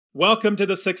Welcome to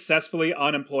the Successfully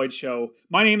Unemployed Show.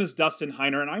 My name is Dustin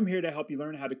Heiner, and I'm here to help you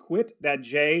learn how to quit that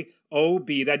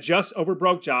J-O-B, that just over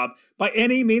broke job, by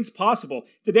any means possible.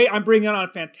 Today, I'm bringing on a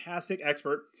fantastic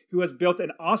expert who has built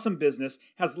an awesome business,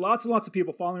 has lots and lots of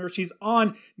people following her. She's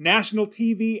on national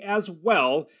TV as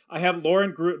well. I have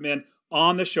Lauren Greutman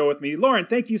on the show with me. Lauren,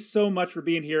 thank you so much for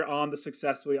being here on the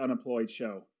Successfully Unemployed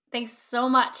Show. Thanks so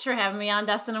much for having me on,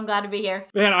 Dustin. I'm glad to be here.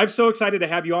 Man, I'm so excited to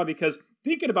have you on because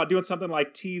thinking about doing something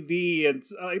like TV and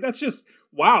that's just,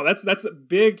 wow, that's a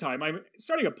big time. I'm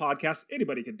starting a podcast.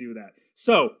 Anybody can do that.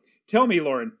 So tell me,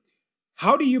 Lauren,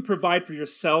 how do you provide for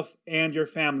yourself and your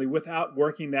family without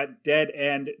working that dead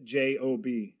end job?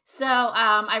 So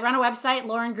I run a website,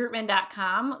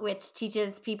 laurengreutman.com, which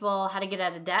teaches people how to get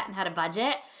out of debt and how to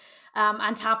budget.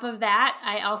 On top of that,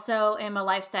 I also am a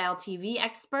lifestyle TV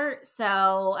expert.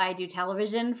 So I do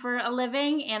television for a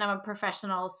living and I'm a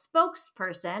professional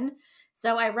spokesperson.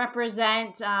 So I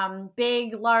represent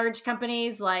big, large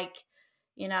companies like,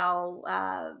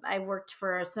 I've worked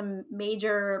for some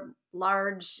major,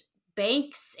 large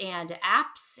banks and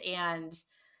apps and,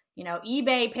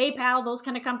 eBay, PayPal, those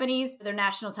kind of companies. They're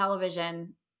national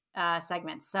television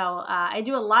segments. So I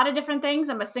do a lot of different things.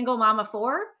 I'm a single mom of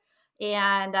four.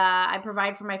 And I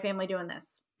provide for my family doing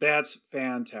this. That's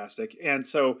fantastic. And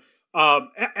so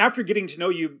after getting to know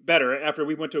you better, after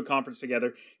we went to a conference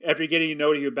together, after getting to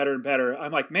know you better and better,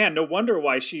 I'm like, man, no wonder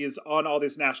why she is on all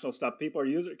this national stuff. People are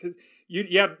using it because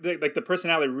you have the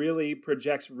personality really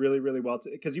projects really, really well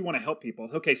because you want to help people.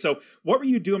 Okay, so what were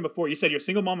you doing before? You said you're a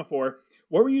single mom of four.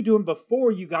 What were you doing before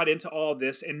you got into all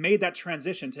this and made that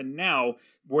transition to now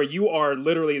where you are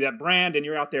literally that brand and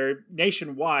you're out there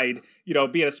nationwide,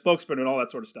 being a spokesman and all that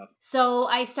sort of stuff? So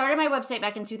I started my website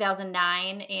back in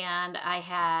 2009 and I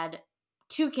had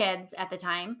 2 kids at the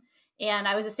time and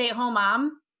I was a stay-at-home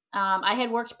mom. I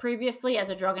had worked previously as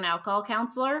a drug and alcohol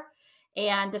counselor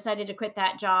and decided to quit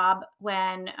that job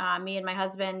when me and my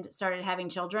husband started having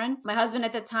children. My husband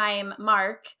at the time,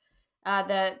 Mark,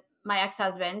 my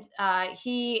ex-husband,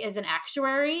 he is an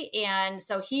actuary. And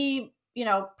so he,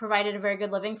 provided a very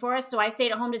good living for us. So I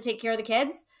stayed at home to take care of the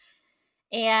kids.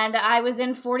 And I was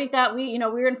in $40,000, we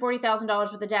were in $40,000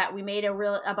 worth of debt. We made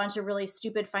a bunch of really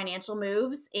stupid financial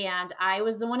moves. And I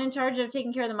was the one in charge of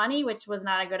taking care of the money, which was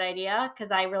not a good idea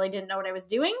because I really didn't know what I was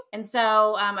doing. And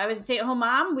so I was a stay-at-home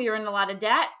mom. We were in a lot of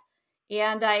debt.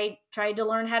 And I tried to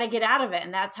learn how to get out of it.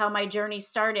 And that's how my journey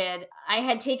started. I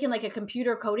had taken like a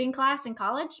computer coding class in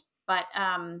college, but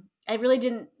I really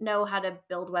didn't know how to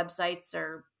build websites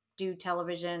or do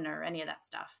television or any of that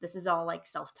stuff. This is all like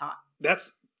self-taught.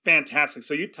 That's fantastic.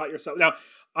 So you taught yourself. Now,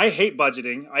 I hate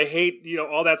budgeting. I hate,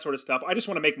 all that sort of stuff. I just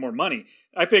want to make more money.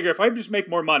 I figure if I just make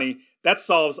more money, that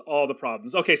solves all the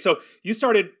problems. Okay, so you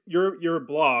started your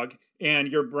blog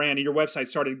and your brand and your website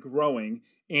started growing.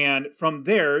 And from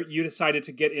there, you decided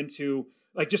to get into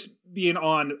like just being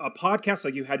on a podcast,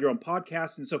 like you had your own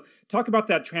podcast. And so talk about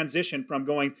that transition from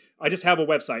going, I just have a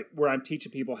website where I'm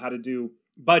teaching people how to do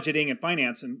budgeting and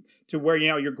finance and to where,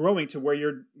 you're growing to where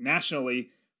you're nationally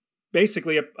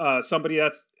basically somebody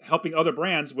that's helping other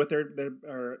brands with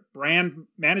their brand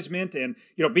management and,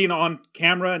 being on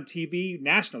camera and TV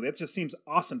nationally. That just seems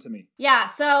awesome to me. Yeah.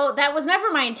 So that was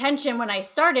never my intention when I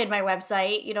started my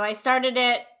website. I started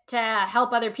it to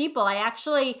help other people. I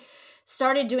actually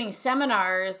started doing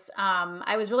seminars.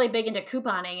 I was really big into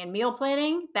couponing and meal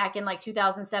planning back in like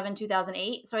 2007,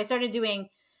 2008. So I started doing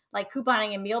like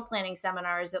couponing and meal planning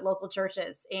seminars at local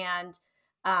churches. And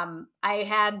I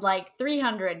had like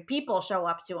 300 people show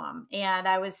up to them and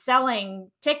I was selling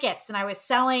tickets and I was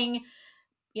selling,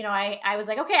 I was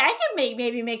like, okay, I can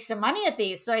maybe make some money at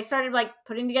these. So I started like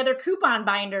putting together coupon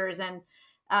binders. And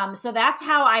so that's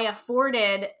how I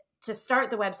afforded to start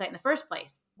the website in the first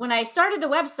place. When I started the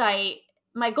website,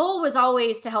 my goal was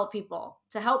always to help people,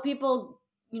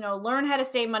 learn how to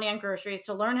save money on groceries,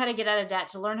 to learn how to get out of debt,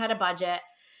 to learn how to budget.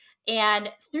 And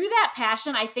through that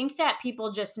passion, I think that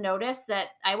people just noticed that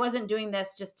I wasn't doing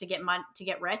this just to get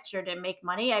rich or to make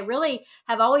money. I really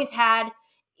have always had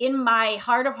in my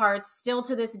heart of hearts, still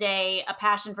to this day, a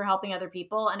passion for helping other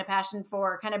people and a passion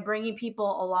for kind of bringing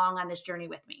people along on this journey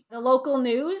with me. The local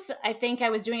news, I think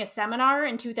I was doing a seminar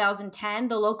in 2010.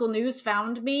 The local news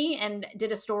found me and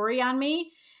did a story on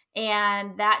me.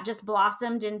 And that just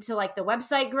blossomed into like the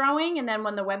website growing. And then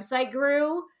when the website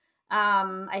grew,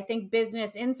 I think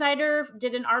Business Insider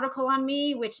did an article on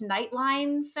me, which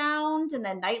Nightline found. And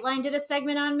then Nightline did a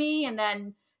segment on me. And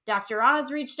then Dr.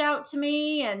 Oz reached out to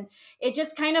me and it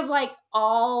just kind of like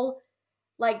all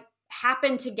like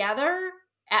happened together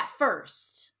at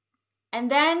first. And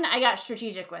then I got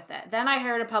strategic with it. Then I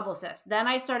hired a publicist. Then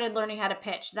I started learning how to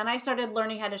pitch. Then I started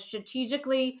learning how to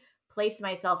strategically place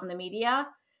myself in the media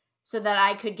so that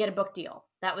I could get a book deal.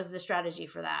 That was the strategy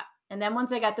for that. And then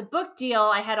once I got the book deal,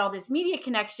 I had all these media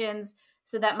connections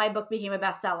so that my book became a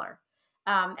bestseller.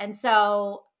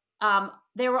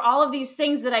 There were all of these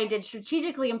things that I did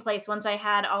strategically in place once I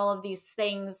had all of these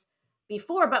things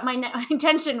before. But my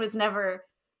intention was never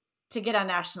to get on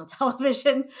national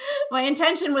television. My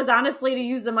intention was honestly to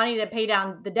use the money to pay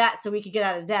down the debt so we could get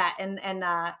out of debt. And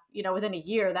within a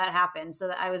year that happened.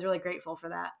 So I was really grateful for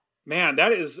that. Man,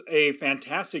 that is a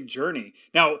fantastic journey.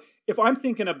 Now, if I'm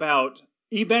thinking about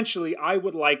eventually, I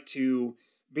would like to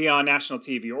be on national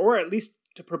TV, or at least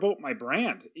to promote my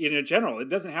brand in general. It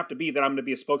doesn't have to be that I'm going to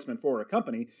be a spokesman for a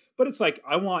company, but it's like,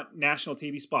 I want national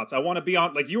TV spots. I want to be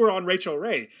on, like you were on Rachael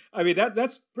Ray. I mean,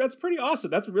 that's pretty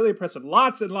awesome. That's really impressive.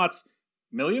 Lots and lots,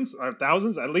 millions or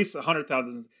thousands, at least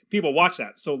 100,000 people watch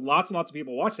that. So lots and lots of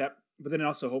people watch that, but then it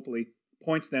also hopefully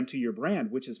points them to your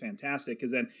brand, which is fantastic,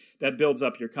 because then that builds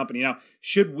up your company. Now,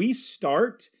 should we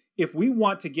start, if we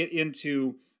want to get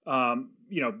into,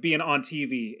 being on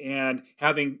TV and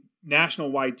having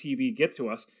national-wide TV get to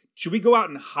us, should we go out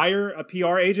and hire a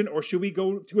PR agent, or should we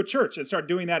go to a church and start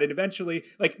doing that? And eventually,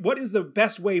 like, what is the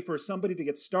best way for somebody to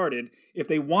get started if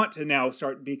they want to now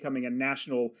start becoming a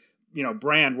national,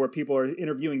 brand where people are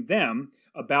interviewing them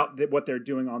about what they're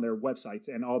doing on their websites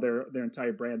and all their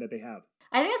entire brand that they have?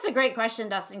 I think that's a great question,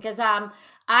 Dustin, because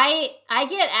I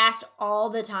get asked all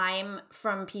the time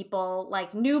from people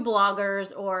like new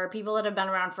bloggers or people that have been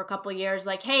around for a couple of years,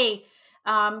 like, hey,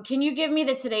 can you give me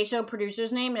the Today Show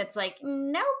producer's name? And it's like,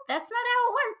 nope, that's not how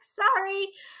it works.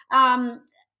 Sorry.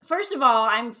 First of all,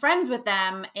 I'm friends with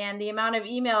them, and the amount of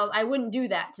emails, I wouldn't do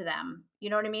that to them. You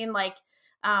know what I mean? Like,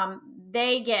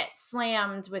 they get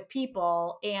slammed with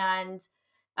people, and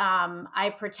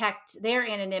I protect their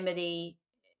anonymity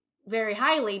very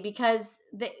highly because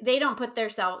they don't put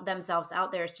themselves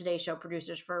out there as Today Show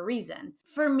producers for a reason.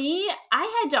 For me,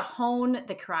 I had to hone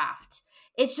the craft.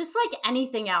 It's just like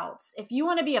anything else. If you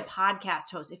want to be a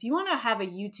podcast host, if you want to have a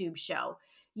YouTube show,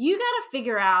 you got to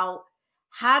figure out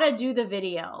how to do the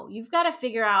video. You've got to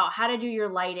figure out how to do your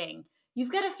lighting.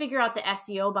 You've got to figure out the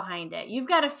SEO behind it. You've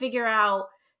got to figure out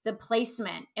the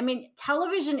placement. I mean,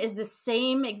 television is the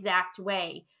same exact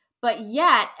way, but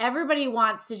yet everybody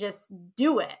wants to just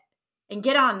do it and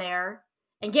get on there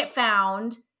and get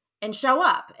found and show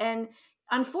up. And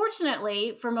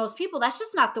unfortunately, for most people, that's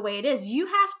just not the way it is. You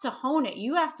have to hone it.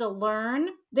 You have to learn.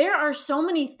 There are so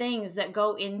many things that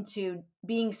go into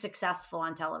being successful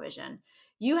on television.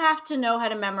 You have to know how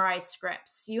to memorize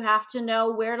scripts. You have to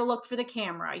know where to look for the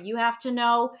camera. You have to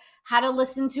know how to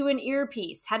listen to an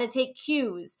earpiece, how to take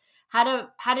cues, how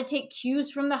to take cues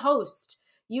from the host.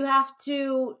 You have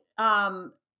to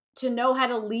know how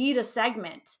to lead a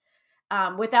segment.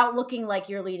 Without looking like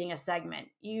you're leading a segment.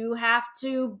 You have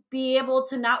to be able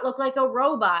to not look like a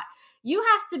robot. You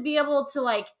have to be able to,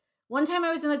 like, one time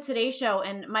I was in the Today Show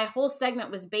and my whole segment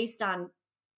was based on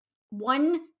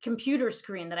one computer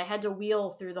screen that I had to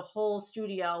wheel through the whole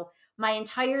studio. My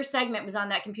entire segment was on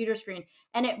that computer screen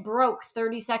and it broke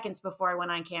 30 seconds before I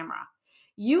went on camera.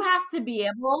 You have to be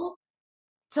able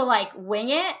to, like, wing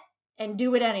it and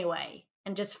do it anyway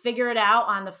and just figure it out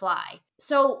on the fly.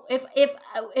 So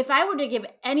if I were to give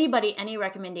anybody any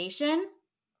recommendation,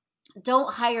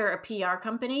 don't hire a PR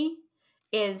company,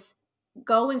 is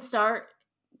go and start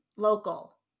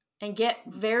local and get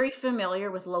very familiar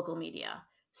with local media.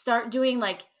 Start doing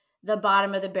like the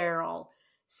bottom of the barrel.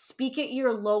 Speak at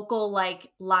your local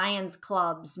like Lions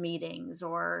clubs meetings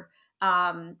or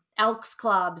Elks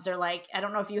clubs, or like, I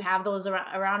don't know if you have those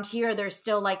around here. There's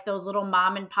still like those little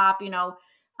mom and pop,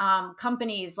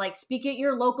 companies. Like, speak at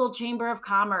your local chamber of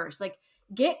commerce. Like,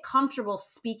 get comfortable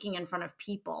speaking in front of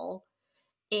people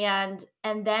and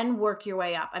then work your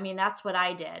way up. I mean, that's what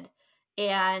I did.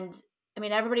 And I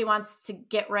mean, everybody wants to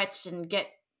get rich and get,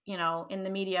 in the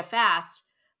media fast,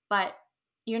 but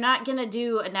you're not going to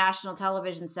do a national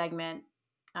television segment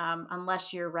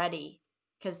unless you're ready,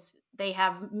 because they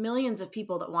have millions of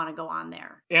people that want to go on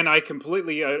there. And I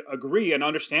completely agree and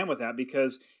understand with that,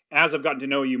 because as I've gotten to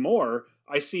know you more,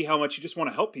 I see how much you just want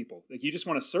to help people. Like, you just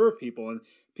want to serve people, and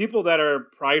people that are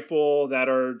prideful, that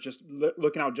are just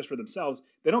looking out just for themselves,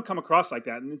 they don't come across like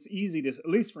that. And it's easy to, at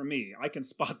least for me, I can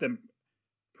spot them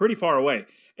pretty far away.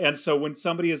 And so when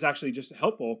somebody is actually just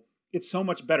helpful, it's so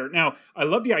much better. Now, I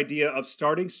love the idea of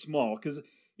starting small, because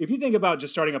if you think about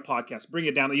just starting a podcast, bring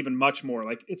it down even much more.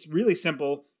 Like, it's really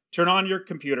simple. Turn on your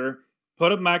computer,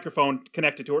 put a microphone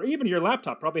connected to it, or even your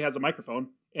laptop probably has a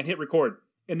microphone, and hit record.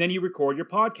 And then you record your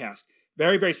podcast.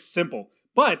 Very, very simple.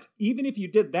 But even if you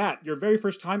did that, your very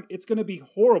first time, it's going to be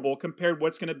horrible compared to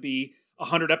what's going to be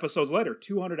 100 episodes later,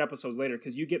 200 episodes later,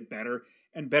 because you get better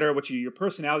and better at what you do. Your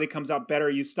personality comes out better.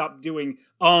 You stop doing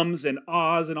ums and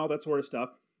ahs and all that sort of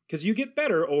stuff because you get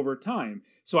better over time.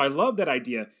 So I love that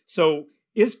idea. So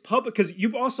is public, because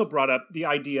you also brought up the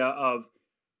idea of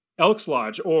Elks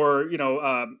Lodge or,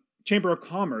 Chamber of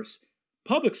Commerce,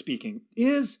 public speaking.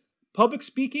 Is public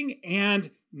speaking and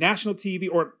national TV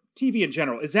or TV in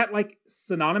general, is that like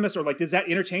synonymous, or like does that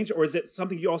interchange, or is it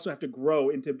something you also have to grow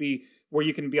into be where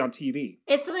you can be on TV?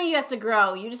 It's something you have to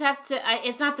grow. You just have to,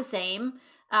 it's not the same.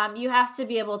 You have to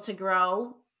be able to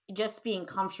grow just being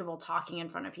comfortable talking in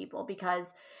front of people,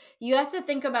 because you have to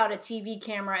think about a TV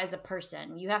camera as a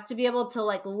person. You have to be able to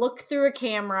like look through a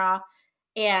camera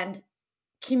and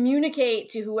communicate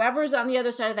to whoever's on the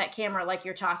other side of that camera like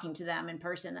you're talking to them in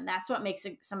person. And that's what makes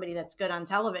somebody that's good on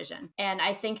television. And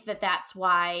I think that that's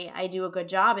why I do a good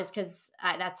job, is because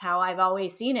that's how I've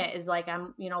always seen it, is like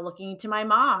I'm, looking to my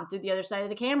mom through the other side of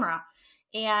the camera.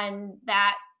 And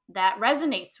that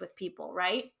resonates with people,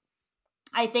 right?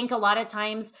 I think a lot of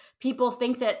times people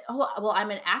think that, oh, well,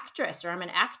 I'm an actress or I'm an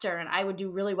actor and I would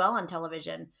do really well on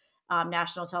television.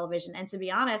 National television. And to be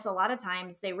honest, a lot of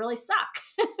times they really suck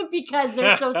because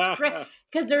they're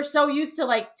because they're so used to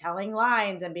like telling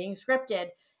lines and being scripted,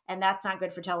 and that's not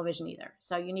good for television either.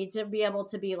 So you need to be able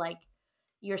to be like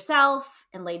yourself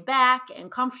and laid back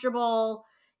and comfortable,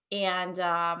 and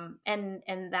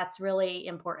that's really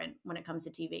important when it comes to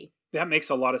TV. That makes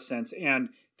a lot of sense.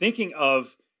 And thinking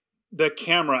of the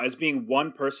camera as being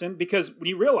one person, because when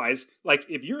you realize, like,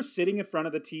 if you're sitting in front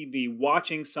of the TV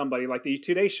watching somebody like the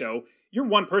Today Show, you're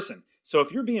one person. So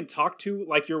if you're being talked to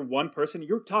like you're one person,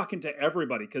 you're talking to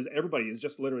everybody, because everybody is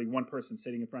just literally one person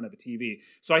sitting in front of a TV.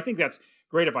 So I think that's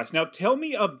great advice. Now, tell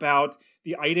me about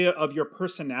the idea of your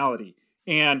personality.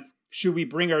 And should we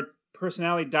bring our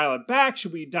personality, dial it back?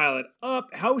 Should we dial it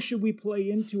up? How should we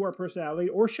play into our personality,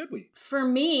 or should we? For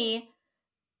me,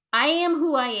 I am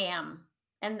who I am.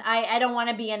 And I don't want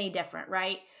to be any different,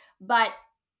 right? But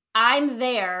I'm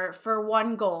there for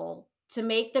one goal: to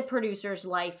make the producer's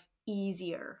life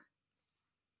easier.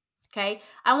 Okay?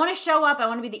 I want to show up. I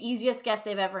want to be the easiest guest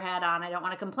they've ever had on. I don't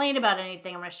want to complain about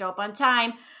anything. I'm going to show up on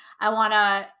time. I want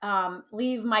to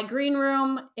leave my green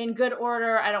room in good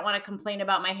order. I don't want to complain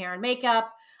about my hair and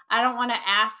makeup. I don't want to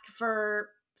ask for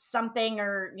something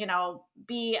or,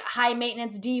 be high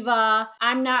maintenance diva.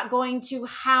 I'm not going to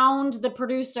hound the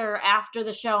producer after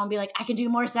the show and be like, I can do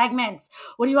more segments.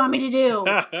 What do you want me to do?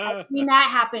 I've seen that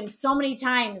happen so many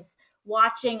times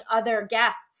watching other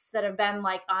guests that have been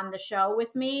like on the show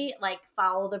with me, like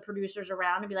follow the producers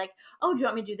around and be like, oh, do you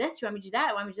want me to do this? Do you want me to do that? Do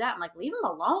you want me to do that? I'm like, leave them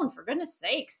alone, for goodness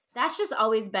sakes. That's just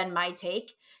always been my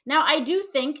take. Now, I do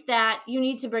think that you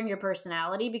need to bring your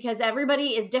personality, because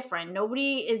everybody is different.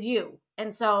 Nobody is you.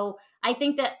 And so I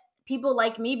think that people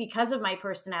like me because of my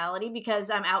personality, because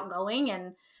I'm outgoing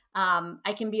and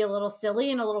I can be a little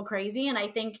silly and a little crazy. And I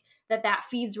think that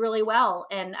feeds really well.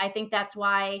 And I think that's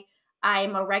why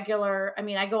I'm a regular. I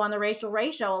mean, I go on the Rachael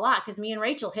Ray show a lot because me and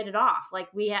Rachel hit it off. Like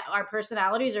our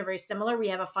personalities are very similar. We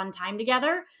have a fun time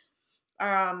together.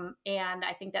 And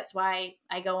I think that's why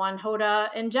I go on Hoda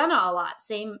and Jenna a lot.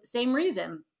 Same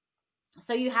reason.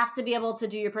 So you have to be able to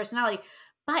do your personality,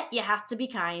 but you have to be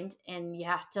kind, and you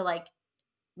have to like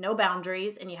know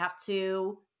boundaries, and you have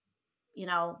to,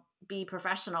 be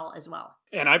professional as well.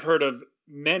 And I've heard of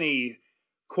many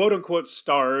quote unquote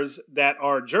stars that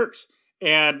are jerks.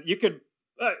 And you could,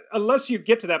 unless you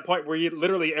get to that point where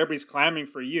everybody's clamoring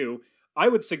for you, I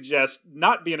would suggest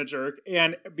not being a jerk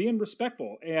and being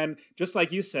respectful. And just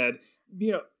like you said,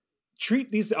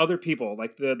 treat these other people,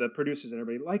 like the producers and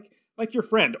everybody, like your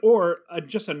friend, or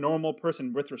just a normal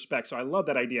person with respect. So I love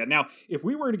that idea. Now, if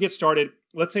we were to get started,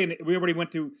 let's say we already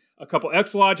went through a couple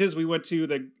X Lodges, we went to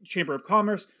the Chamber of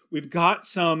Commerce, we've got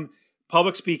some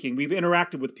public speaking, we've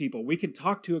interacted with people, we can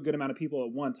talk to a good amount of people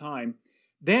at one time.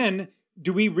 Then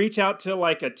do we reach out to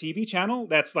like a TV channel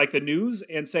that's like the news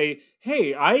and say,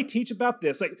 hey, I teach about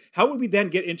this? Like, how would we then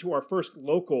get into our first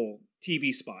local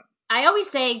TV spot? I always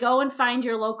say, go and find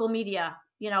your local media,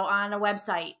 on a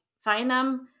website. Find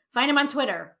them on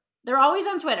Twitter. They're always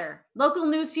on Twitter. Local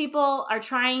news people are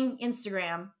trying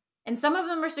Instagram, and some of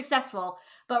them are successful,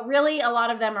 but really a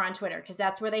lot of them are on Twitter because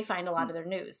that's where they find a lot of their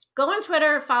news. Go on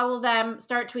Twitter, follow them,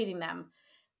 start tweeting them.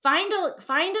 Find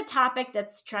a topic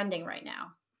that's trending right now.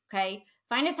 Okay.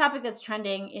 Find a topic that's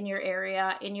trending in your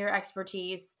area, in your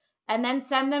expertise, and then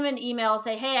send them an email.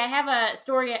 Say, hey, I have a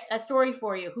story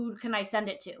for you. Who can I send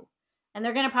it to? And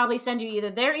they're going to probably send you either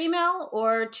their email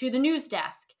or to the news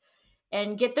desk.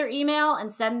 and get their email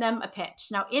and send them a pitch.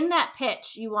 Now, in that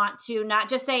pitch, you want to not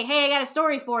just say, hey, I got a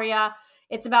story for you.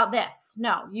 It's about this.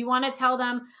 No, you want to tell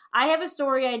them, I have a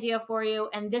story idea for you,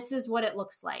 and this is what it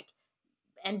looks like.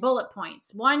 And bullet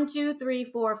points, 1, 2, 3,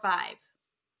 4, 5.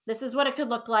 This is what it could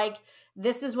look like.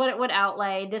 This is what it would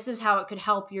outlay. This is how it could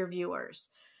help your viewers.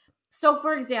 So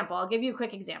for example, I'll give you a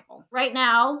quick example. Right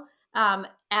now,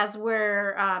 as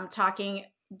we're talking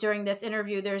during this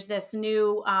interview, there's this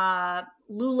new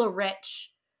Lula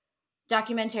Rich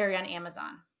documentary on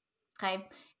Amazon. Okay.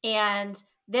 And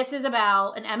this is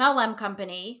about an MLM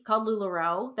company called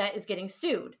LuLaRoe that is getting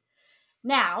sued.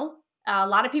 Now, a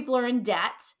lot of people are in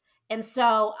debt. And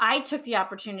so I took the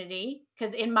opportunity,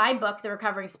 because in my book, The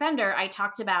Recovering Spender, I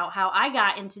talked about how I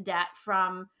got into debt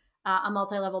from a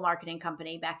multi-level marketing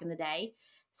company back in the day.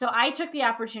 So I took the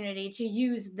opportunity to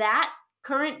use that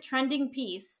current trending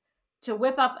piece to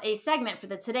whip up a segment for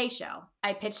the Today Show.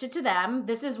 I pitched it to them.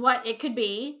 This is what it could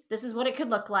be. This is what it could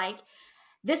look like.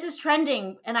 This is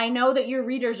trending. And I know that your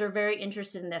readers are very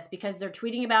interested in this because they're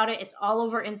tweeting about it. It's all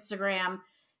over Instagram.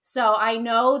 So I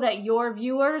know that your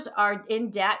viewers are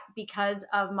in debt because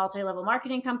of multi-level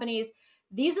marketing companies.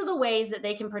 These are the ways that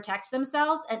they can protect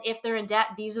themselves. And if they're in debt,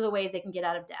 these are the ways they can get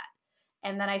out of debt.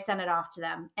 And then I send it off to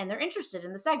them and they're interested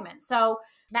in the segment. So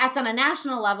that's on a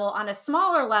national level. On a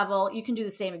smaller level, you can do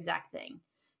the same exact thing.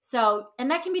 So,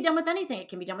 and that can be done with anything. It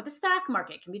can be done with the stock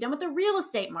market. It can be done with the real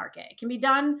estate market. It can be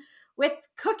done with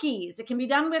cookies. It can be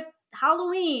done with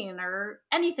Halloween or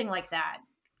anything like that.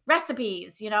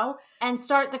 Recipes, and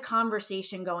start the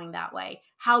conversation going that way.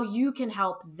 How you can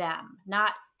help them,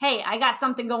 not, hey, I got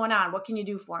something going on. What can you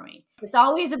do for me? It's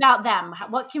always about them.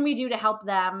 What can we do to help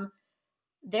them?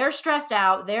 They're stressed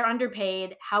out. They're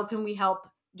underpaid. How can we help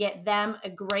get them a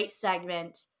great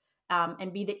segment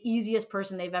and be the easiest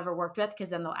person they've ever worked with? Because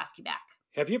then they'll ask you back.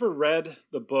 Have you ever read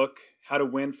the book, How to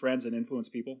Win Friends and Influence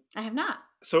People? I have not.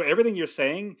 So everything you're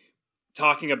saying,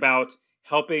 talking about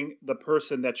helping the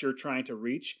person that you're trying to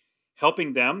reach,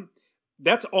 helping them,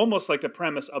 that's almost like the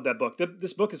premise of that book.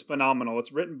 This book is phenomenal.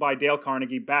 It's written by Dale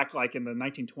Carnegie back like in the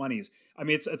 1920s. I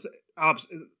mean, it's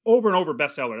over and over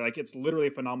bestseller. Like it's literally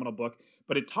a phenomenal book.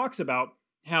 But it talks about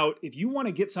how if you want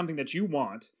to get something that you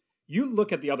want, you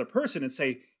look at the other person and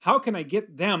say, how can I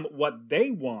get them what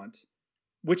they want,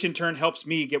 which in turn helps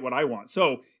me get what I want?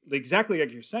 So exactly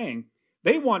like you're saying,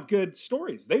 they want good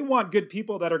stories. They want good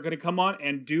people that are going to come on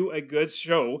and do a good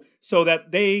show so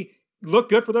that they look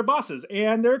good for their bosses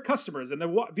and their customers and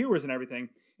their viewers and everything.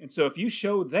 And so if you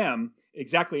show them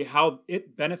exactly how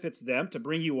it benefits them to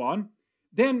bring you on,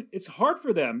 then it's hard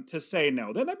for them to say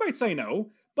no. Then they might say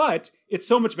no, but it's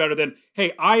so much better than,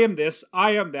 hey, I am this,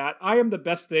 I am that, I am the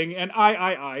best thing, and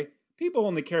I. People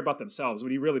only care about themselves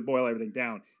when you really boil everything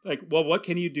down. Like, well, what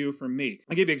can you do for me?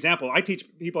 I'll give you an example. I teach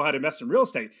people how to invest in real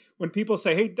estate. When people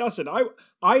say, hey, Dustin,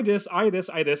 I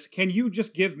this, can you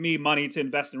just give me money to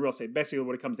invest in real estate? Basically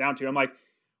what it comes down to. I'm like,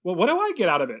 well, what do I get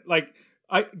out of it? Like,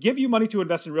 I give you money to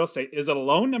invest in real estate. Is it a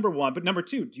loan, number one? But number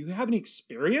two, do you have any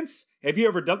experience? Have you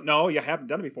ever done? No, you haven't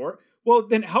done it before. Well,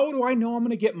 then how do I know I'm going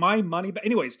to get my money back?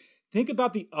 Anyways, think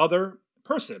about the other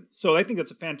person. So I think that's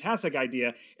a fantastic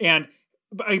idea.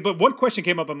 But one question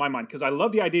came up in my mind because I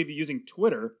love the idea of you using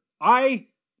Twitter. I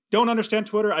don't understand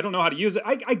Twitter. I don't know how to use it.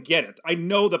 I get it. I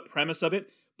know the premise of it,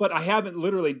 but I haven't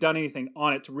literally done anything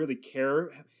on it to really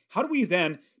care. How do we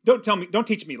then, don't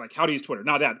teach me like how to use Twitter,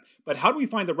 not that, but how do we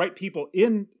find the right people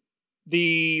in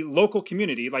the local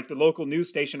community, like the local news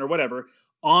station or whatever,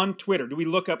 on Twitter? Do we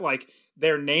look up like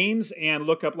their names and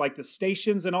look up like the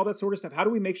stations and all that sort of stuff? How do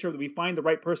we make sure that we find the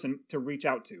right person to reach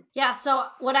out to? Yeah, so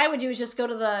what I would do is just go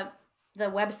to the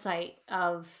website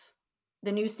of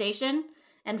the news station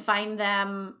and find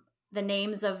them the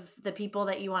names of the people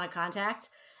that you want to contact,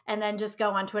 and then just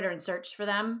go on Twitter and search for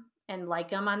them and like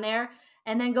them on there,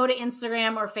 and then go to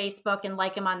Instagram or Facebook and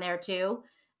like them on there too,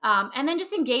 and then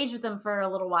just engage with them for a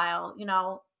little while.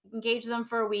 Engage them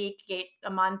for a week, a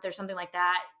month or something like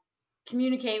that.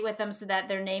 Communicate with them so that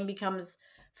their name becomes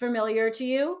familiar to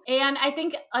you. And I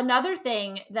think another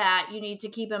thing that you need to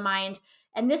keep in mind,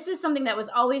 and this is something that was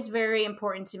always very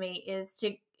important to me,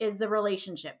 is the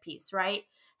relationship piece, right?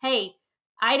 Hey,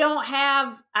 I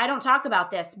don't talk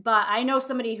about this, but I know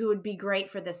somebody who would be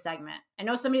great for this segment. I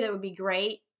know somebody that would be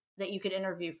great that you could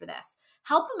interview for this.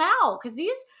 Help them out. Because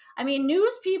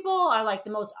news people are like the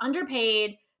most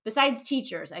underpaid, besides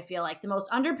teachers, I feel like the most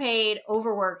underpaid,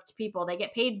 overworked people. They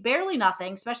get paid barely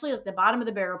nothing, especially like the bottom of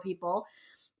the barrel people.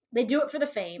 They do it for the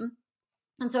fame.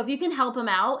 And so if you can help them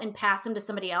out and pass them to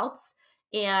somebody else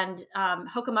and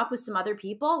hook them up with some other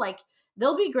people, like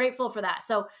they'll be grateful for that.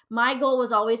 So my goal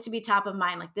was always to be top of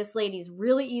mind. Like, this lady's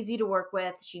really easy to work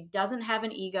with. She doesn't have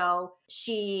an ego.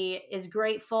 She is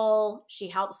grateful. She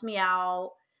helps me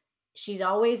out. She's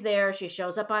always there. She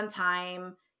shows up on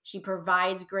time. She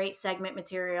provides great segment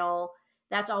material.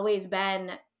 That's always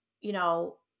been, you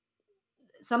know,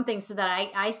 something so that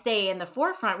I stay in the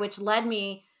forefront, which led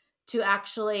me to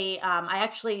actually, I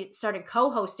actually started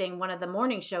co-hosting one of the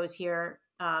morning shows here.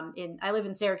 I live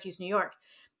in Syracuse, New York,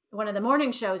 one of the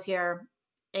morning shows here.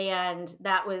 And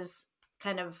that was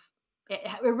kind of,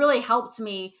 it really helped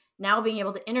me now being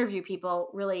able to interview people,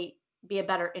 really be a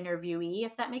better interviewee,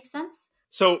 if that makes sense.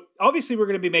 So obviously we're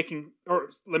going to be making, or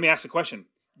let me ask the question.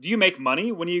 Do you make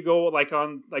money when you go like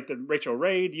on like the Rachael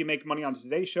Ray? Do you make money on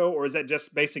Today's Show, or is that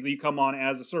just basically you come on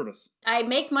as a service? I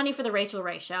make money for the Rachael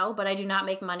Ray show, but I do not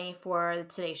make money for the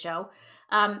Today Show.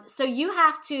 So you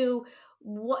have to,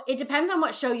 it depends on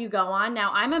what show you go on.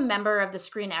 Now, I'm a member of the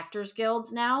Screen Actors Guild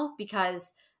now,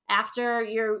 because after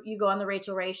you go on the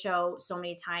Rachael Ray show so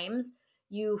many times,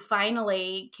 you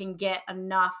finally can get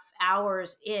enough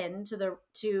hours in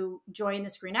to join the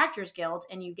Screen Actors Guild,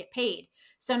 and you get paid.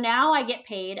 So now I get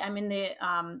paid. I'm in the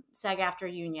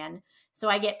SAG-AFTRA union. So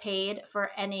I get paid for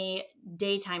any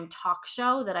daytime talk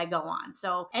show that I go on.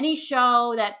 So any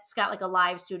show that's got like a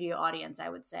live studio audience, I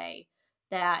would say,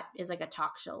 that is like a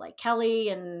talk show, like Kelly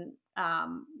and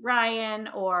Ryan,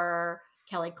 or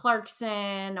Kelly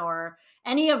Clarkson, or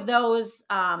any of those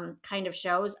kind of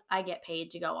shows, I get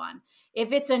paid to go on.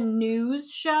 If it's a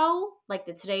news show, like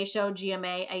the Today Show,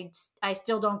 GMA, I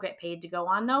still don't get paid to go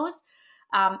on those.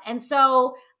 And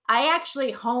so I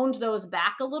actually honed those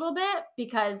back a little bit,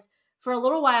 because for a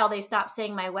little while they stopped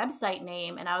saying my website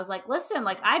name. And I was like, listen,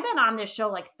 like, I've been on this show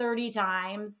like 30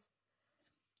 times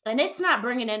and it's not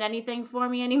bringing in anything for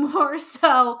me anymore.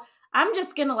 So I'm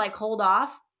just going to like hold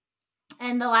off.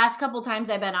 And the last couple times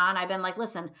I've been on, I've been like,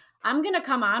 listen, I'm going to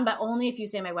come on, but only if you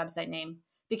say my website name,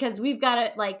 because we've got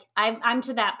to, like, I'm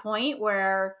to that point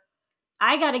where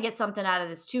I got to get something out of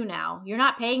this too now. You're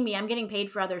not paying me. I'm getting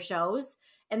paid for other shows.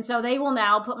 And so they will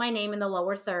now put my name in the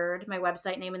lower third, my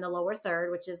website name in the lower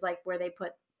third, which is like where they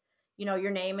put, you know,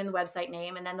 your name and the website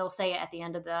name, and then they'll say it at the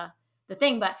end of the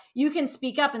thing. But you can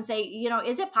speak up and say, you know,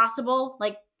 is it possible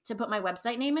like to put my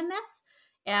website name in this?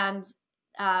 And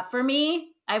for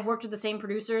me, I've worked with the same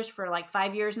producers for like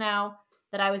 5 years now,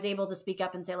 that I was able to speak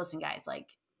up and say, listen, guys, like,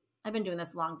 I've been doing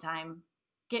this a long time.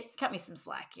 Cut me some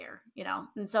slack here, you know?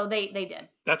 And so they did.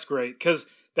 That's great. Because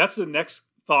that's the next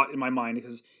thought in my mind,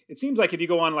 because it seems like if you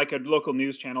go on like a local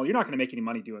news channel, you're not going to make any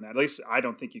money doing that. At least I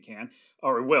don't think you can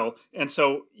or will. And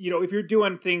so, you know, if you're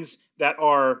doing things that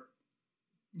are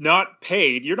not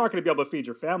paid, you're not going to be able to feed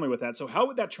your family with that. So how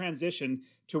would that transition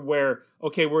to where,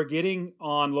 okay, we're getting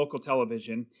on local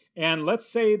television, and let's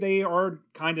say they are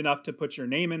kind enough to put your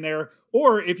name in there,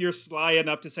 or if you're sly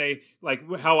enough to say,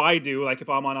 like how I do, like if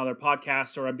I'm on other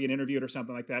podcasts or I'm being interviewed or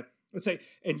something like that, let's say,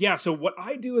 and yeah, so what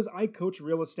I do is I coach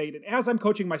real estate, and as I'm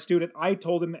coaching my student, I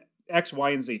told him X, Y,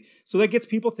 and Z. So that gets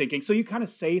people thinking. So you kind of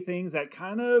say things that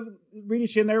kind of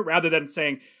reach in there, rather than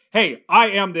saying, hey, I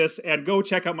am this, and go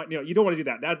check out my, you know, you don't want to do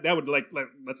that. That would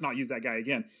let's not use that guy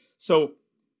again. So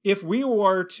if we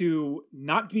were to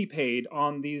not be paid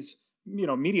on these, you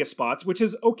know, media spots, which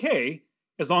is okay,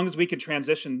 as long as we can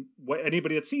transition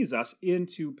anybody that sees us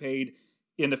into paid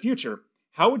in the future,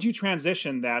 how would you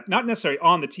transition that? Not necessarily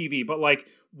on the TV, but like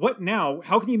what now?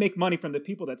 How can you make money from the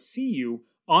people that see you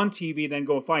on TV, then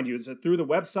go find you? Is it through the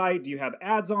website? Do you have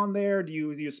ads on there? Do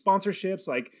you use sponsorships?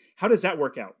 Like, how does that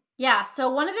work out? Yeah. So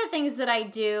one of the things that I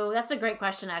do, that's a great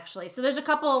question, actually. So there's a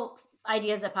couple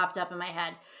ideas that popped up in my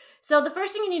head. So the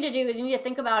first thing you need to do is you need to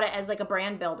think about it as like a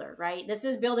brand builder, right? This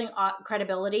is building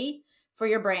credibility for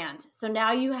your brand. So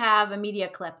now you have a media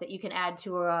clip that you can add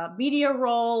to a media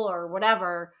roll or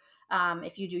whatever.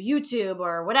 If you do YouTube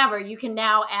or whatever, you can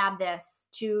now add this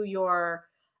to your,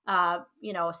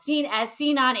 you know, seen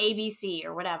on ABC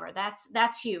or whatever.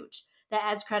 That's huge. That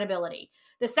adds credibility.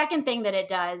 The second thing that it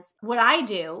does, what I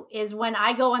do is when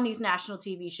I go on these national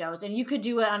TV shows, and you could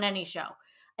do it on any show,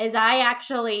 is I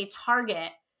actually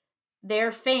target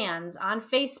their fans on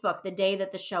Facebook the day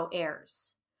that the show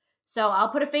airs. So I'll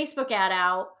put a Facebook ad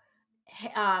out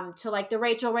to like the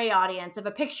Rachael Ray audience of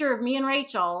a picture of me and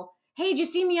Rachael. Hey, did you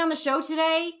see me on the show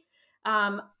today?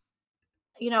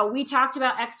 You know, we talked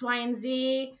about X, Y, and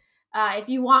Z. If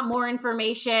you want more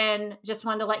information, just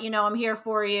wanted to let you know I'm here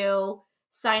for you.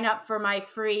 Sign up for my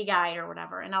free guide or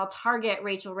whatever. And I'll target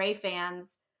Rachael Ray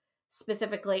fans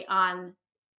specifically on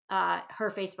her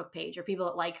Facebook page, or people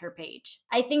that like her page.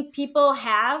 I think people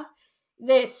have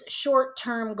this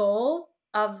short-term goal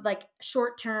of like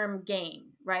short-term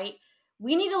gain, right?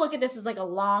 we need to look at this as like a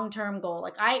long-term goal.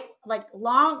 Like a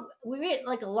long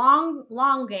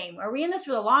game. Are we in this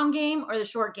for the long game or the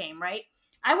short game, right?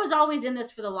 I was always in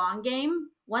this for the long game.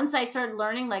 Once I started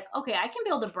learning, like, okay, I can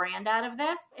build a brand out of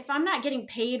this. If I'm not getting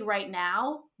paid right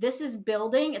now, this is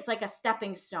building. It's like a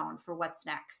stepping stone for what's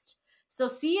next. So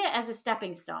see it as a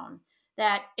stepping stone,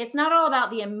 that it's not all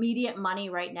about the immediate money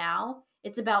right now.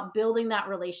 It's about building that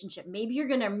relationship. Maybe you're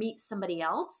going to meet somebody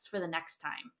else for the next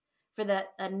time, for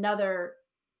another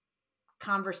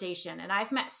conversation. And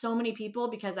I've met so many people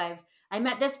because I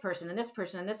met this person and this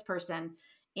person and this person.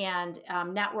 And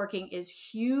networking is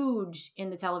huge in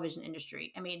the television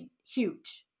industry. I mean,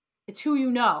 huge. It's who you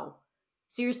know.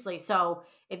 Seriously. So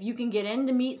if you can get in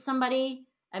to meet somebody,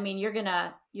 I mean, you're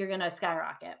gonna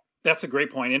skyrocket. That's a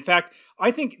great point. In fact,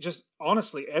 I think just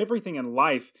honestly, everything in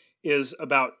life is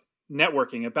about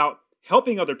networking, about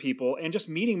helping other people and just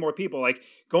meeting more people, like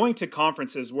going to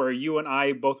conferences where you and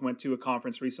I both went to a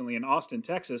conference recently in Austin,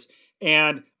 Texas.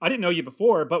 And I didn't know you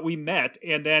before, but we met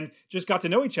and then just got to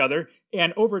know each other.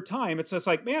 And over time, it's just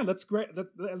like, man,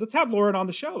 let's have Lauren on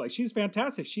the show. Like, she's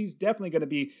fantastic. She's definitely going to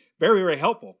be very, very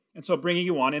helpful. And so bringing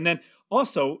you on, and then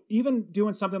also even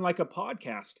doing something like a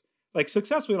podcast. Like,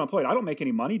 Successfully Unemployed, I don't make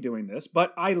any money doing this,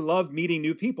 but I love meeting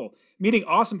new people, meeting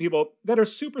awesome people that are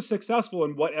super successful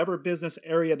in whatever business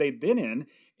area they've been in,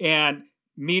 and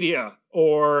media,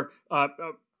 or I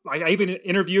even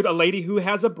interviewed a lady who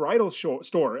has a bridal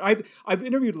store. I've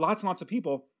interviewed lots and lots of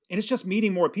people, and it's just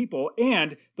meeting more people,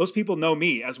 and those people know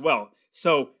me as well.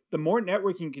 So the more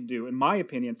networking you can do, in my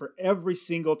opinion, for every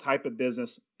single type of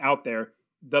business out there,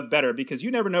 the better, because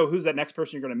you never know who's that next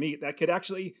person you're going to meet that could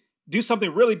actually do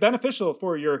something really beneficial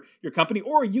for your company,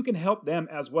 or you can help them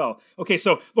as well. Okay,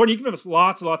 so Lauren, you've given us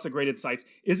lots and lots of great insights.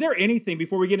 Is there anything,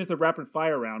 before we get into the rapid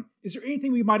fire round, is there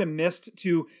anything we might have missed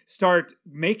to start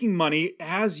making money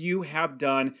as you have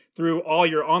done through all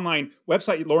your online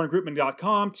website,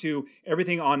 LaurenGreutman.com, to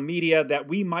everything on media that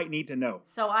we might need to know?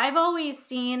 So I've always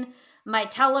seen my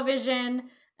television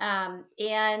and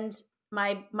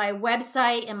my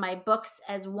website and my books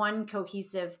as one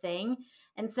cohesive thing.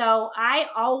 And so I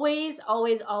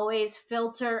always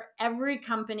filter every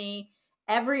company,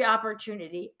 every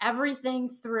opportunity, everything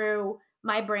through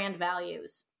my brand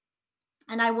values.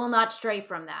 And I will not stray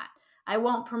from that. I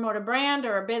won't promote a brand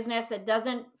or a business that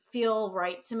doesn't feel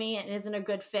right to me and isn't a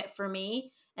good fit for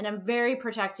me. And I'm very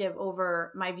protective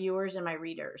over my viewers and my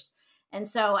readers. And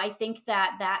so I think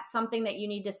that that's something that you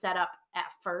need to set up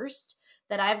at first.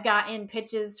 That I've gotten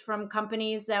pitches from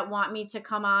companies that want me to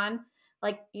come on,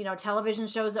 like, television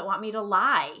shows that want me to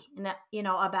lie,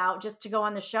 about just to go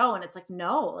on the show. And it's like,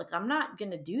 no, like, I'm not going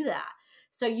to do that.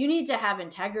 So you need to have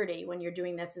integrity when you're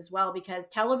doing this as well, because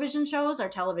television shows are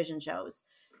television shows.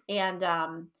 And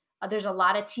there's a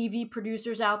lot of TV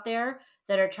producers out there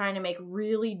that are trying to make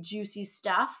really juicy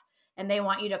stuff. And they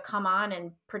want you to come on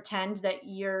and pretend that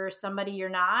you're somebody you're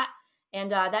not.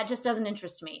 And that just doesn't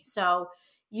interest me. So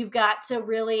you've got to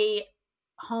really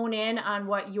hone in on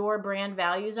what your brand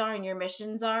values are and your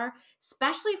missions are,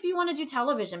 especially if you want to do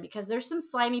television, because there's some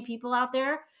slimy people out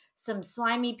there, some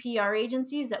slimy PR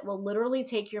agencies that will literally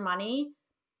take your money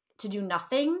to do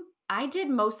nothing. I did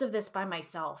most of this by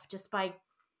myself, just by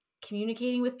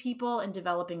communicating with people and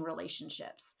developing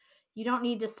relationships. You don't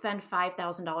need to spend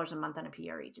 $5,000 a month on a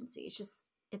PR agency.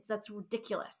 That's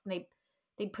ridiculous. And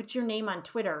they put your name on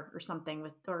Twitter or something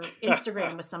or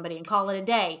Instagram with somebody and call it a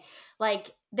day. Like,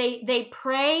 they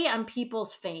prey on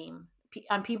people's fame,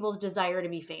 on people's desire to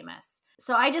be famous.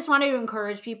 So I just wanted to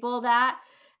encourage people that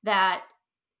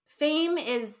fame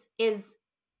is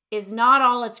not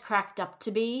all it's cracked up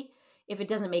to be if it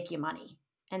doesn't make you money.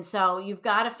 And so you've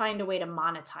got to find a way to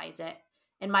monetize it.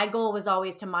 And my goal was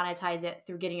always to monetize it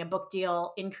through getting a book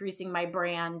deal, increasing my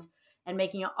brand, and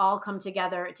making it all come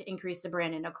together to increase the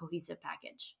brand in a cohesive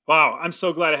package. Wow, I'm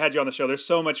so glad I had you on the show. There's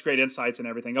so much great insights and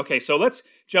everything. Okay, so let's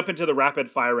jump into the rapid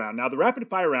fire round. Now, the rapid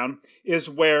fire round is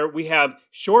where we have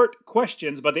short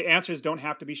questions, but the answers don't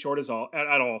have to be short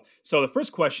at all. So the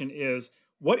first question is,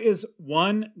 what is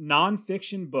one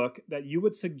nonfiction book that you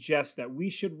would suggest that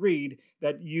we should read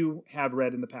that you have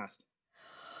read in the past?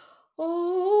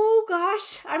 Oh,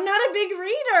 gosh, I'm not a big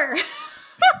reader.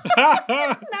 Not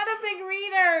a big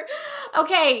reader.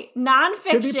 Okay,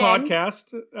 nonfiction. Could be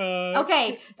podcast.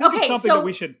 Okay. Something that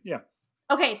we should, yeah.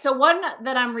 Okay, so one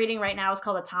that I'm reading right now is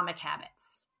called Atomic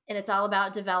Habits. And it's all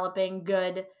about developing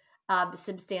good,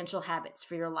 substantial habits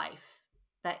for your life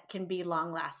that can be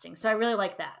long lasting. So I really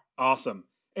like that. Awesome.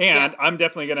 And I'm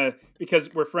definitely going to,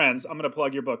 because we're friends, I'm going to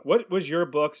plug your book. What was your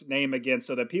book's name again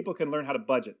so that people can learn how to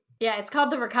budget? Yeah, it's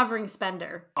called The Recovering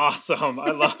Spender. Awesome.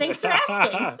 I love it. Thanks for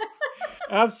asking.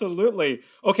 Absolutely.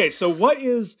 Okay, so what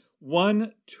is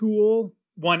one tool,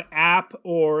 one app,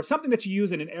 or something that you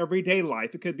use in an everyday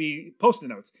life? It could be Post-it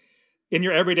notes in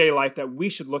your everyday life that we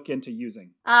should look into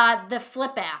using. The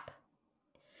Flip app.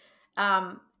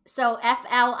 So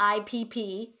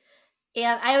FLIPP.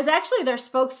 And I was actually their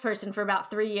spokesperson for about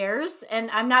 3 years,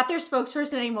 and I'm not their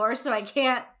spokesperson anymore, so I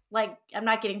can't, like, I'm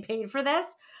not getting paid for this.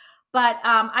 But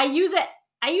I use it.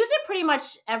 I use it pretty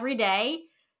much every day.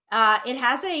 It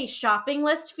has a shopping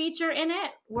list feature in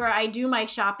it where I do my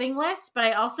shopping list, but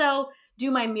I also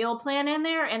do my meal plan in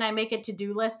there, and I make a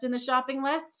to-do list in the shopping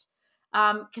list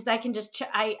because I can just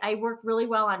I work really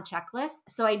well on checklists,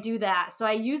 so I do that. So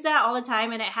I use that all the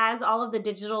time, and it has all of the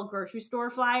digital grocery store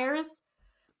flyers.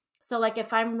 So like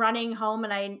if I'm running home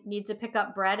and I need to pick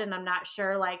up bread and I'm not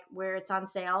sure like where it's on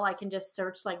sale, I can just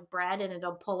search like bread and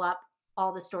it'll pull up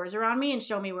all the stores around me and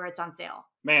show me where it's on sale.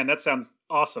 Man, that sounds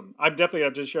awesome. I'm definitely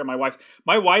going to share my wife.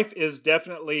 My wife is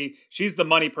definitely, she's the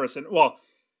money person. Well,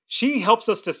 she helps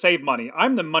us to save money.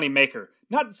 I'm the money maker.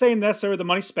 Not saying necessarily the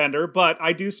money spender, but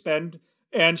I do spend.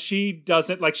 And she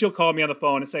doesn't, like, she'll call me on the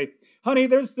phone and say, honey,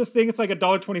 there's this thing. It's like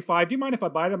 $1.25. Do you mind if I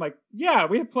buy it? I'm like, yeah,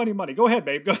 we have plenty of money. Go ahead,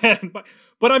 babe. Go ahead.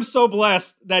 But I'm so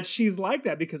blessed that she's like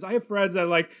that because I have friends that are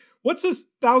like, what's this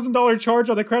 $1,000 charge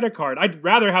on the credit card? I'd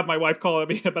rather have my wife call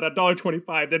me about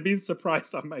 $1.25 than being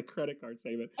surprised on my credit card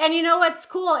statement. And you know what's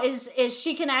cool is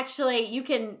she can actually,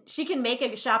 she can make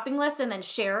a shopping list and then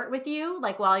share it with you,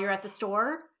 like while you're at the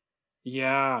store.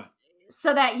 Yeah.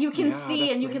 So that you can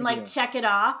see and you can like check it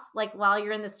off like while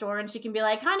you're in the store, and she can be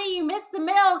like, honey, you missed the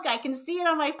milk. I can see it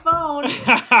on my phone.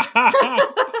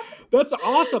 That's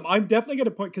awesome. I'm definitely going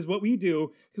to point, because what we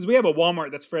do, because we have a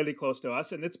Walmart that's fairly close to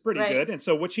us and it's pretty good. And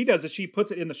so what she does is she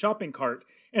puts it in the shopping cart.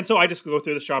 And so I just go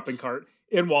through the shopping cart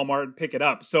in Walmart and pick it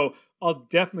up. So I'll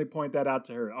definitely point that out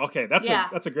to her. Okay, that's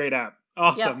a great app.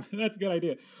 Awesome. Yep. That's a good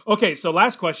idea. Okay, so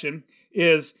last question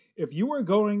is, if you were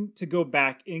going to go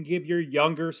back and give your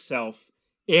younger self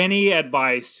any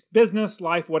advice, business,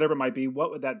 life, whatever it might be, what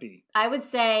would that be? I would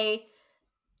say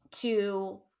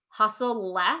to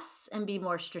hustle less and be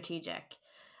more strategic.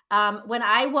 When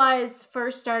I was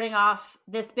first starting off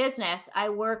this business, I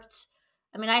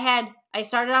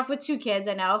started off with 2 kids.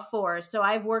 I now have 4. So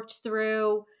I've worked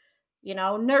through,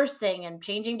 nursing and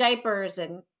changing diapers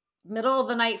and middle of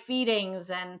the night feedings.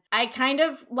 And I kind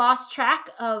of lost track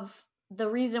of the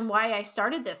reason why I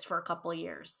started this for a couple of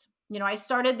years. I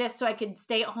started this so I could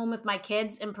stay at home with my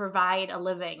kids and provide a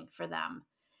living for them.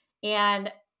 And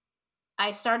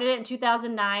I started it in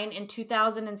 2009. In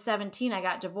 2017, I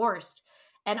got divorced.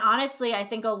 And honestly, I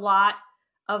think a lot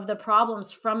of the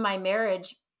problems from my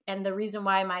marriage and the reason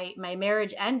why my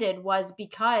marriage ended was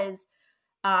because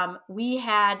we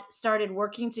had started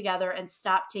working together and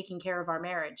stopped taking care of our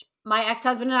marriage. My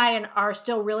ex-husband and I are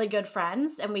still really good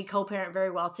friends and we co-parent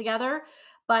very well together.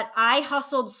 But I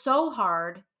hustled so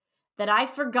hard that I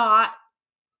forgot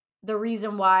the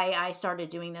reason why I started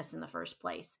doing this in the first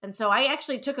place. And so I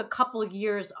actually took a couple of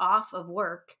years off of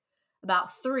work,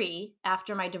 about 3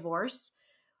 after my divorce.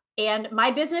 And my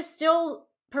business still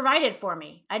provided for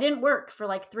me. I didn't work for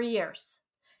like 3 years.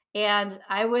 And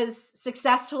I was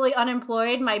successfully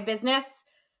unemployed. My business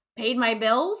paid my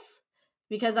bills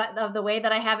because of the way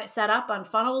that I have it set up on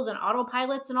funnels and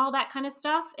autopilots and all that kind of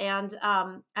stuff. And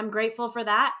I'm grateful for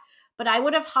that. But I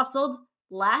would have hustled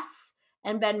less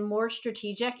and been more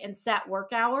strategic and set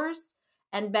work hours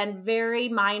and been very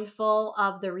mindful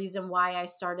of the reason why I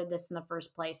started this in the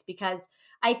first place. Because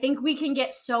I think we can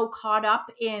get so caught up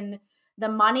in the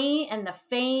money and the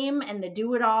fame and the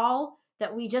do-it-all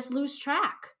that we just lose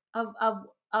track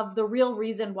of the real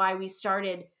reason why we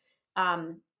started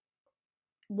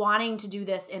wanting to do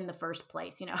this in the first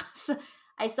place. So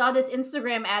I saw this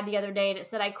Instagram ad the other day and it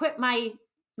said, I quit my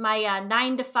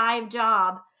 9-to-5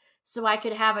 job so I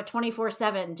could have a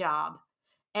 24/7 job.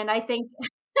 And I think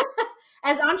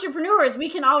as entrepreneurs, we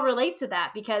can all relate to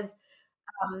that because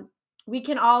we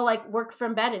can all like work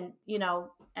from bed and,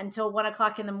 until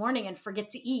 1:00 in the morning and forget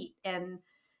to eat and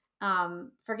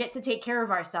forget to take care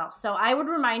of ourselves. So I would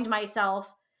remind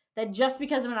myself that just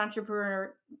because I'm an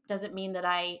entrepreneur doesn't mean that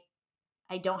I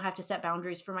don't have to set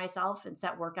boundaries for myself and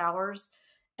set work hours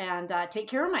and take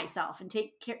care of myself and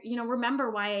take care,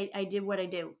 remember why I did what I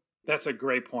do. That's a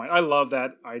great point. I love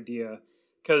that idea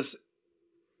because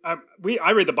I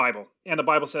read the Bible, and the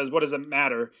Bible says, what does it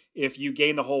matter if you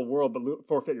gain the whole world but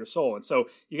forfeit your soul? And so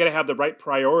you got to have the right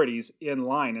priorities in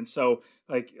line. And so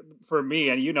like for me,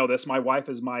 and you know this, my wife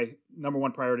is my number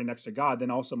one priority next to God,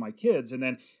 then also my kids. And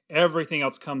then everything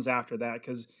else comes after that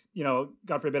because,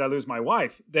 God forbid I lose my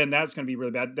wife, then that's going to be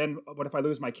really bad. Then what if I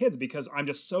lose my kids? Because I'm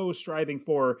just so striving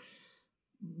for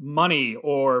money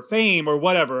or fame or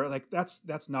whatever. Like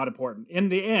that's not important. In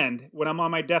the end, when I'm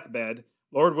on my deathbed,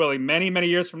 Lord willing, many, many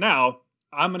years from now,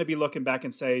 I'm going to be looking back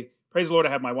and say, praise the Lord, I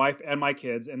have my wife and my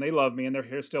kids, and they love me, and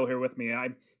they're still here with me.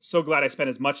 I'm so glad I spent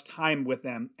as much time with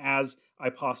them as I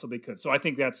possibly could. So I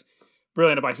think that's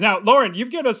brilliant advice. Now, Lauren,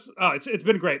 you've given us, it's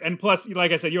been great. And plus,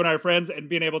 like I said, you and I are friends, and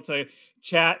being able to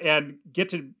chat and get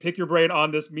to pick your brain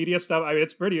on this media stuff, I mean,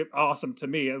 it's pretty awesome to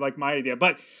me, like my idea.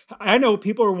 But I know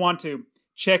people who want to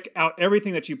check out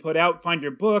everything that you put out, find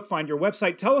your book, find your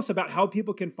website. Tell us about how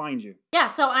people can find you. Yeah,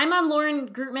 so I'm on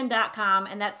LaurenGreutman.com,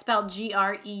 and that's spelled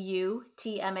Greutman.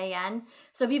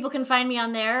 So people can find me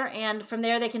on there, and from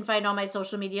there they can find all my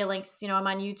social media links. You know, I'm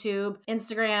on YouTube,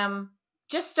 Instagram,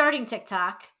 just starting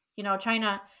TikTok, you know, trying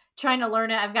to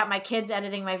learn it. I've got my kids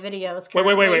editing my videos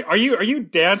currently. Wait. Are you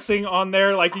dancing on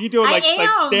there? Like, are you doing like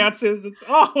dances?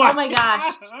 Oh my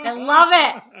gosh. I love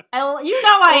it. You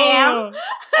know I am.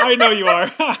 I know you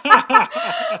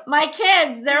are. My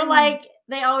kids,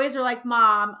 they always were like,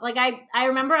 Mom. Like I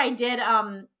remember I did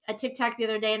a TikTok the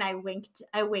other day, and I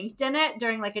winked in it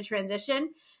during like a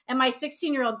transition. And my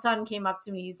 16-year-old son came up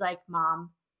to me. He's like,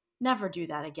 Mom, never do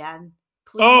that again.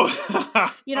 Please.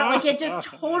 Oh, you know, like it just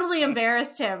totally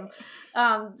embarrassed him.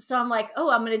 So I'm like,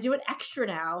 I'm going to do it extra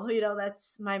now. You know,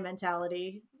 that's my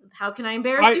mentality. How can I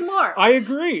embarrass you more? I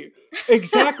agree.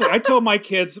 Exactly. I tell my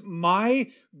kids, my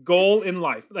goal in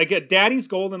life, like a daddy's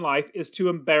goal in life, is to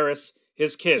embarrass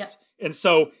his kids. Yep. And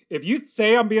so if you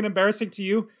say I'm being embarrassing to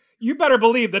you, you better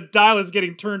believe the dial is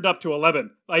getting turned up to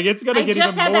 11. Like, it's going to get even more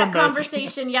embarrassing. I just had that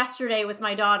conversation yesterday with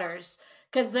my daughters,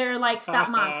 because they're like, stop,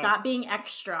 Mom, stop being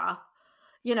extra.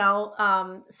 You know,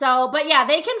 but yeah,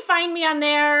 they can find me on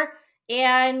there,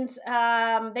 and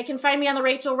they can find me on the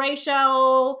Rachael Ray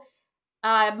Show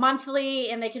monthly,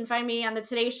 and they can find me on the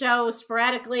Today Show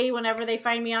sporadically whenever they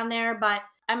find me on there. But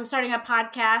I'm starting a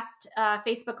podcast,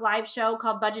 Facebook Live show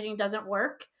called Budgeting Doesn't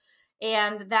Work,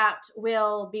 and that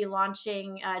will be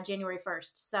launching January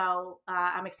 1st. So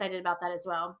I'm excited about that as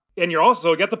well. And you're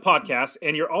also got the podcast,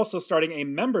 and you're also starting a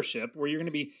membership where you're going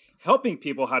to be helping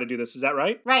people how to do this. Is that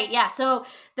right? Right. Yeah. So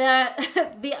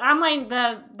the online,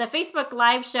 the Facebook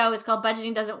Live show is called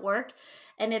Budgeting Doesn't Work,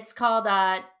 and it's called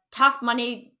Tough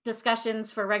Money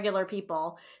Discussions for Regular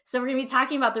People. So we're going to be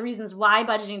talking about the reasons why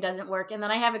budgeting doesn't work. And then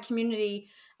I have a community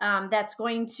that's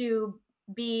going to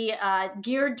be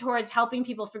geared towards helping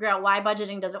people figure out why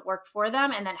budgeting doesn't work for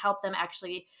them, and then help them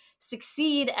actually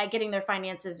succeed at getting their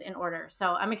finances in order.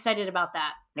 So I'm excited about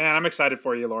that. Man, I'm excited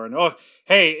for you, Lauren. Oh,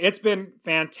 hey, it's been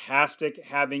fantastic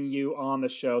having you on the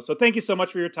show. So thank you so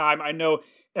much for your time. I know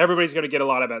everybody's going to get a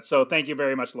lot of it. So thank you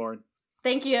very much, Lauren.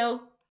 Thank you.